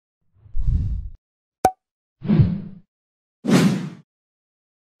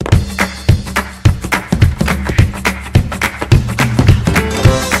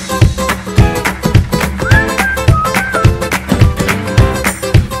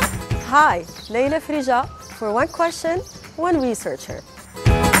Hi, Laila Frija for one question, one researcher.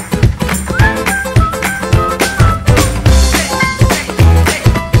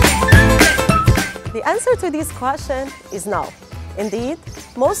 The answer to this question is no. Indeed,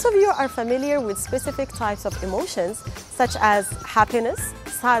 most of you are familiar with specific types of emotions such as happiness,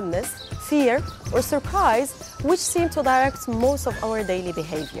 sadness, fear, or surprise, which seem to direct most of our daily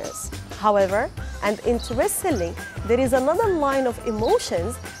behaviors. However, and interestingly, there is another line of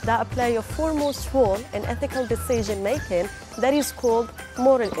emotions that play a foremost role in ethical decision-making that is called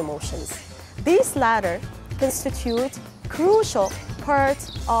moral emotions. These latter constitute crucial part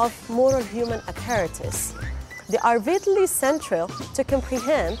of moral human apparatus. They are vitally central to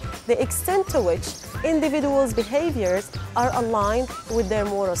comprehend the extent to which individuals' behaviors are aligned with their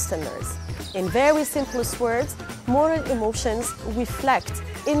moral standards. In very simplest words, moral emotions reflect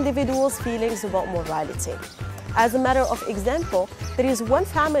individuals' feelings about morality. As a matter of example, there is one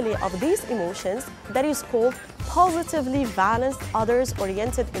family of these emotions that is called positively balanced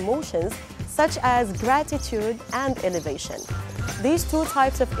others-oriented emotions, such as gratitude and elevation. These two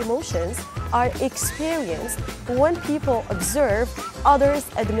types of emotions are experienced when people observe others'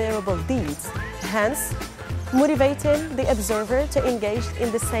 admirable deeds, hence motivating the observer to engage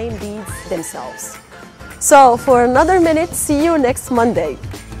in the same deeds themselves. So for another minute, see you next Monday.